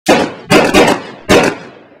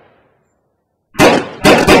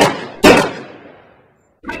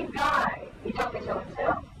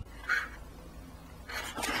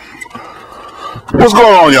What's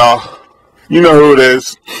going on, y'all? You know who it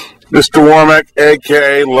is. Mr. Womack,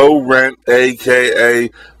 a.k.a. Low Rent, a.k.a.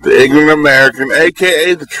 The Ignorant American,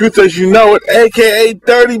 a.k.a. The Truth As You Know It, a.k.a.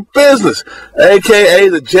 Dirty Business, a.k.a.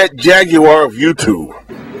 The Jet Jaguar of YouTube.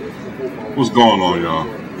 What's going on, y'all?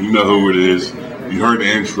 You know who it is. You heard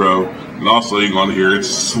the intro, and also you're going to hear it's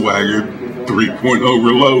Swagger 3.0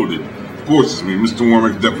 Reloaded. Of course, it's me, Mr.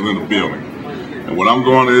 Womack, definitely in the building. And what I'm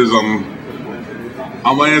doing is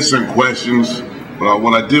I'm answering questions. But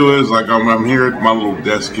what I do is, like, I'm here at my little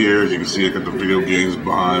desk here. As you can see, I got the video games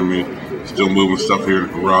behind me. Still moving stuff here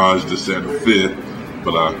in the garage, just at the fit.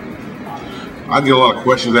 But I get a lot of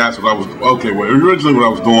questions asked. Originally what I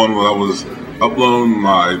was doing was I was uploading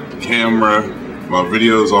my camera, my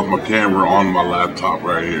videos off my camera on my laptop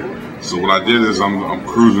right here. So what I did is I'm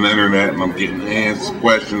cruising the internet and I'm getting answers,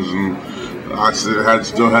 questions, and I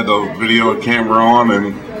still had the video and camera on,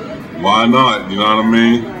 and why not? You know what I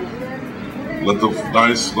mean? Roll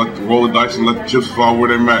the dice and let the chips fall where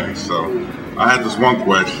they may. So I had this one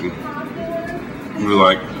question. He was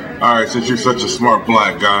like, all right, since you're such a smart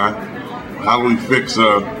black guy, how do we fix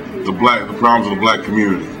the problems of the black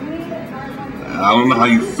community? And I don't know how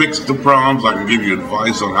you fix the problems. I can give you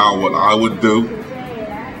advice on what I would do.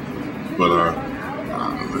 But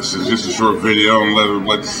this is just a short video, and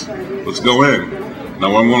let's go in.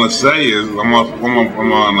 Now what I'm gonna say is I'm on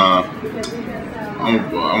I'm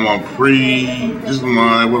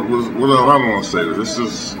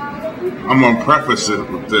gonna preface it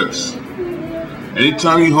with this.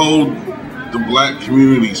 Anytime you hold the black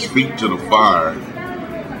community's feet to the fire,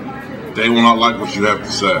 they will not like what you have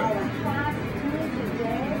to say.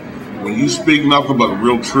 When you speak nothing but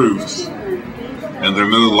real truths, and they're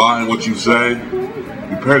never lying what you say,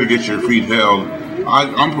 prepare to get your feet held.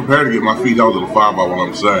 I'm prepared to get my feet held to the fire by what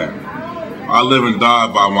I'm saying. I live and die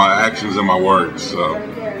by my actions and my words. So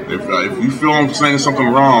if you feel I'm saying something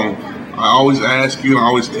wrong, I always ask you and I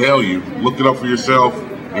always tell you, look it up for yourself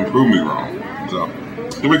and prove me wrong. So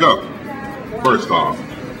here we go. First off,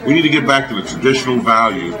 we need to get back to the traditional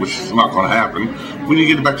values, which is not going to happen. We need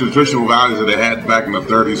to get back to the traditional values that they had back in the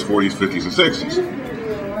 30s, 40s, 50s, and 60s.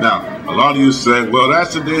 Now, a lot of you said, well,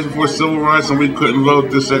 that's the days before civil rights and we couldn't vote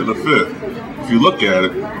this, that, and the fifth. If you look at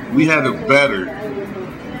it, we had it better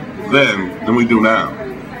then than we do now.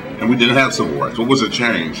 And we didn't have civil rights. What was the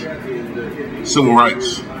change? Civil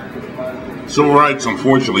rights. Civil rights,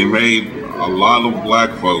 unfortunately, made a lot of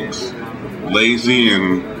black folks lazy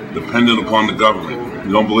and dependent upon the government.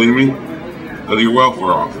 You don't believe me? Go to your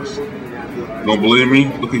welfare office. You don't believe me?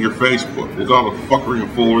 Look at your Facebook. Look at all the fuckery and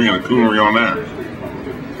foolery and the coonery on there.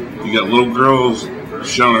 You got little girls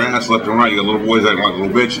showing their ass left and right. You got little boys acting like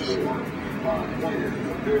little bitches.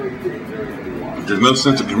 There's no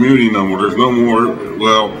sense of community no more. There's no more.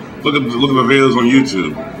 Well, look at the videos on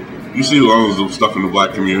YouTube. You see all the stuff in the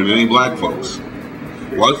black community. It ain't black folks.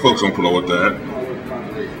 White folks don't put up with that.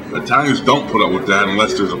 Italians don't put up with that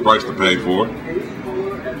unless there's a price to pay for it.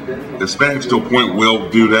 Hispanics to a point will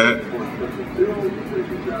do that.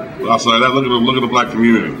 But outside that, look at the black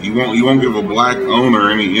community. You won't give a black owner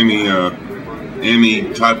any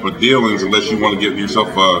type of dealings unless you want to get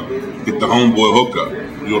yourself get the homeboy hookup.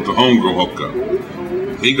 You want the homegirl hookup.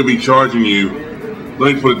 He could be charging you.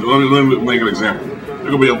 Let me make an example.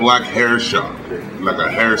 There could be a black hair shop, like a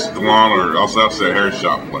hair salon, or also I'll say a hair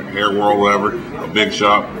shop, like Hair World, whatever, a big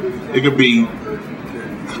shop. It could be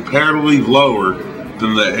comparatively lower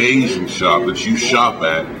than the Asian shop that you shop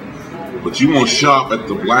at, but you won't shop at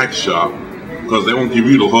the black shop because they won't give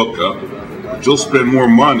you the hookup. But you'll spend more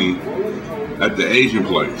money at the Asian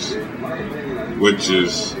place, which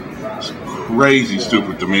is crazy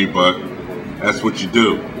stupid to me, but that's what you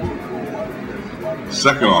do.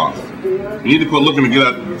 Second off, you need to quit looking to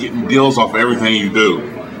getting deals off everything you do.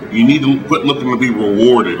 You need to quit looking to be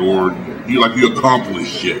rewarded or you accomplish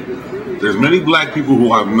shit. There's many black people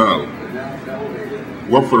who I've known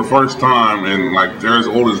work for the first time and like they're as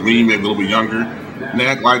old as me, maybe a little bit younger, and they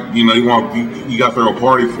act like you got to throw a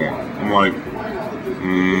party for them. I'm like,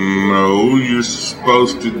 no, you're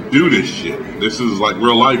supposed to do this shit. This is like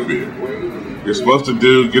real life here. You're supposed to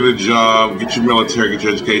get a job, get your military, get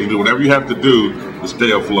your education, do whatever you have to do to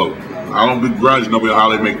stay afloat. I don't begrudge nobody how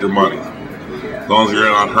they make their money. As long as you're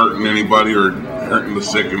not hurting anybody or hurting the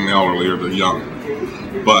sick and the elderly or the young.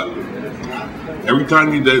 But every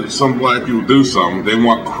time some black people do something, they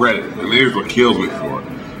want credit. And here's what kills me for it.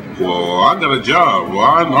 Well, I got a job. Well,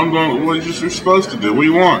 I'm going, what you're supposed to do? What do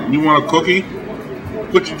you want? You want a cookie?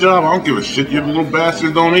 Quit your job. I don't give a shit. You little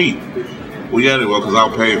bastards don't eat. Well, yeah, they will, because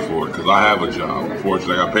I'll pay for it, because I have a job.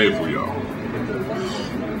 Unfortunately, I got paid for y'all.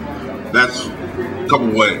 That's a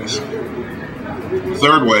couple ways. The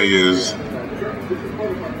third way is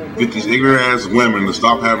get these ignorant ass women to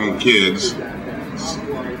stop having kids,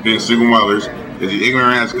 being single mothers, and the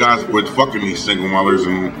ignorant ass guys quit fucking these single mothers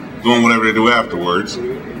and doing whatever they do afterwards.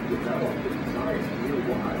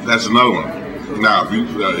 That's another one. Now,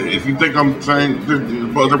 if you think I'm saying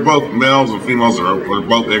they're both males and females, they're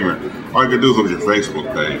both ignorant, all you can do is look at your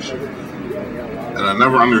Facebook page. And I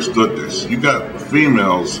never understood this. You got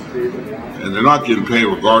females, and they're not getting paid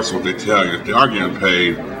regardless of what they tell you. If they are getting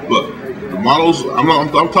paid, look, the models, I'm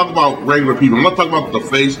talking about regular people. I'm not talking about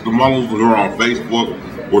the models who are on Facebook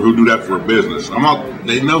or who do that for a business.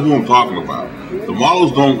 They know who I'm talking about. The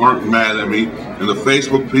models aren't mad at me, and the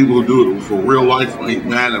Facebook people who do it for real life ain't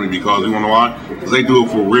mad at me because, you wanna know why? Because they do it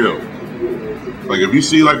for real. Like, if you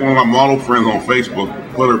see like one of my model friends on Facebook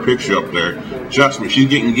put her picture up there, trust me, she's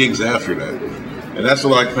getting gigs after that. And that's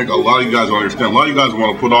what I think a lot of you guys don't understand. A lot of you guys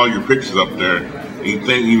want to put all your pictures up there, and you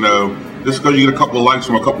think, just because you get a couple of likes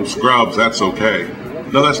from a couple of scrubs, that's okay.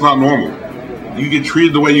 No, that's not normal. You get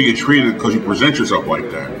treated the way you get treated because you present yourself like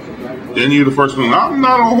that. Then you're the first one, I'm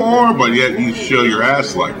not a whore, but yet you show your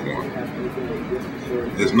ass like one.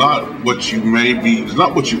 It's not what you may be, it's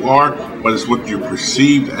not what you are, but it's what you're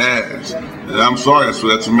perceived as. And I'm sorry,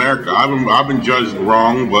 that's America. I've been judged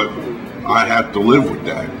wrong, but I have to live with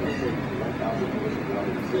that.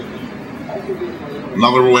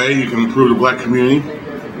 Another way you can improve the black community,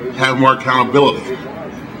 have more accountability.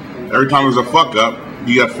 Every time there's a fuck up,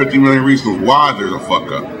 you got 50 million reasons why there's a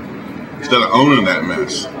fuck up, instead of owning that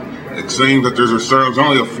mess. It seems that there's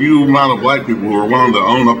only a few amount of black people who are willing to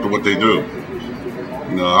own up to what they do.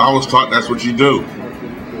 I was taught that's what you do.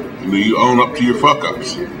 You own up to your fuck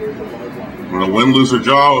ups. When a win, lose, or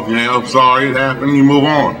draw, I'm sorry it happened, you move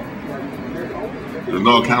on. There's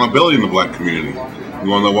no accountability in the black community. You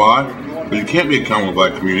want to know why? But you can't be accountable in the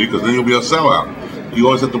black community because then you'll be a sellout. You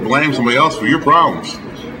always have to blame somebody else for your problems.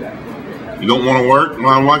 You don't want to work?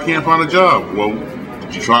 Well, why can't I find a job? Well,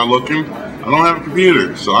 did you try looking? I don't have a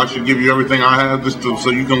computer, so I should give you everything I have just so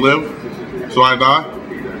you can live? So I die?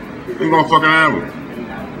 Ain't gonna fucking happen.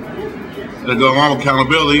 And to go along with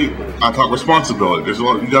accountability, I talk responsibility.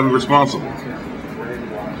 You gotta be responsible.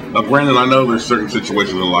 Now, granted, I know there's certain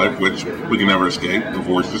situations in life which we can never escape: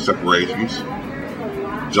 divorces, separations,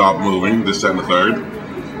 job moving, this, that, and the third.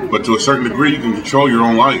 But to a certain degree, you can control your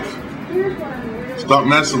own life. Stop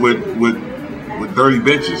messing with dirty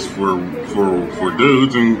bitches for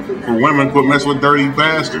dudes, and for women, quit messing with dirty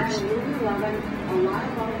bastards.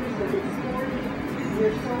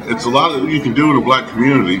 It's a lot that you can do in the black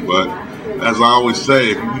community, but as I always say,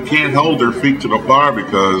 you can't hold their feet to the fire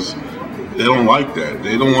because they don't like that.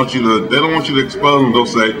 They don't want you to expose them. They'll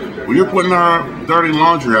say, well, you're putting our dirty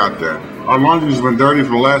laundry out there. Our laundry's been dirty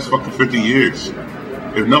for the last fucking 50 years.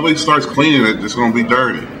 If nobody starts cleaning it, it's going to be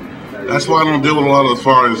dirty. That's why I don't deal with a lot of, as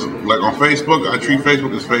far as, like on Facebook, I treat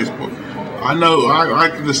Facebook as Facebook. I know, I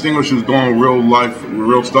can distinguish who's doing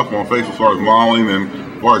real stuff on Facebook as far as modeling and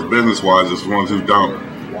as far as business-wise as the ones who don't.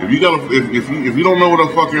 If you don't know what a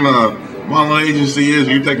fucking modeling agency is,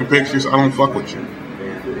 you're taking pictures, I don't fuck with you.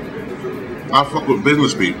 I fuck with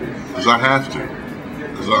business people, because I have to.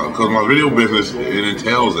 Because my video business, it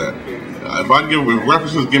entails that. If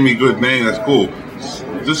references give me a good name, that's cool.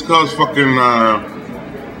 Just because fucking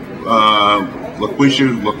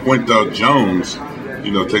LaQuinta Jones,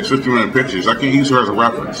 takes 50 million pictures, I can't use her as a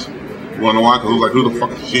reference. You wanna know why? Because I was like, who the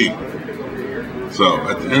fuck is she? So,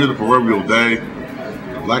 at the end of the proverbial day,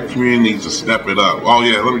 the black community needs to step it up. Oh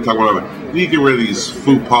yeah, let me talk about it. We need to get rid of these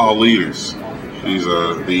FUPA leaders.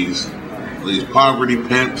 These poverty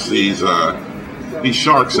pimps, these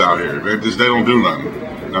sharks out here. They don't do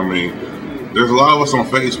nothing. I mean, there's a lot of us on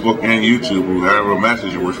Facebook and YouTube who have a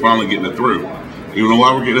message and we're finally getting it through. You know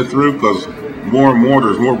why we're getting it through? Because more and more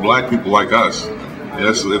there's more black people like us.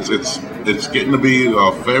 It's getting to be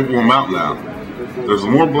a favorable amount now. There's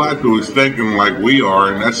more black people who's thinking like we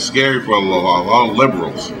are, and that's scary for a lot of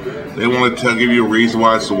liberals. They want to give you a reason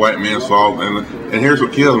why it's the white man's fault, and here's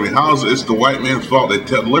what kills me: how is it's the white man's fault?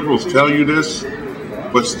 Liberals tell you this,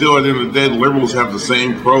 but still at the end of the day, the liberals have the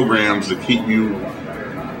same programs that keep you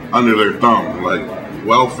under their thumb, like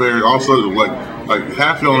welfare. Also, like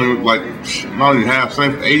half y'all, not even half,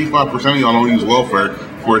 85% of y'all don't use welfare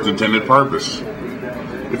for its intended purpose.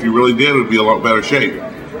 If you really did, it would be a lot better shape.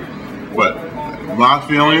 But my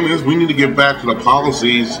feeling is we need to get back to the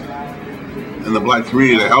policies in the black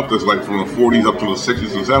community that helped us, like from the 40s up to the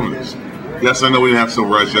 60s and 70s. Yes, I know we didn't have civil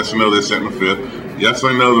rights. Yes, I know this, that, and the fifth. Yes,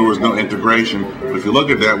 I know there was no integration. But if you look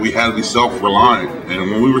at that, we had to be self-reliant.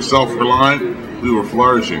 And when we were self-reliant, we were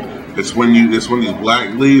flourishing. It's when these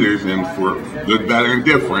black leaders, and for good, bad, and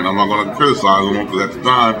indifferent, I'm not going to criticize them because at the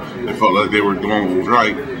time they felt like they were doing what was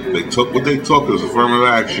right. They took what they took as affirmative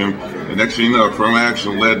action, and next thing you know, affirmative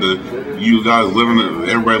action led to you guys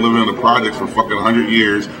everybody living in the projects for fucking 100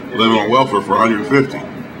 years, living on welfare for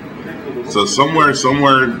 150. So somewhere,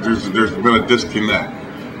 there's been a disconnect,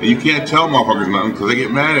 and you can't tell motherfuckers nothing because they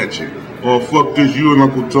get mad at you. Oh, fuck this, you and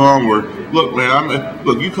Uncle Tom. Or look, man,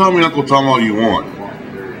 look, you call me Uncle Tom all you want.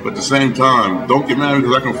 But at the same time, don't get mad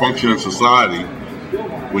because I can function in society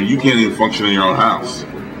when you can't even function in your own house.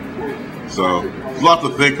 So, there's a lot to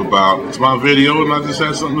think about. It's my video and I just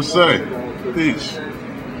had something to say. Peace.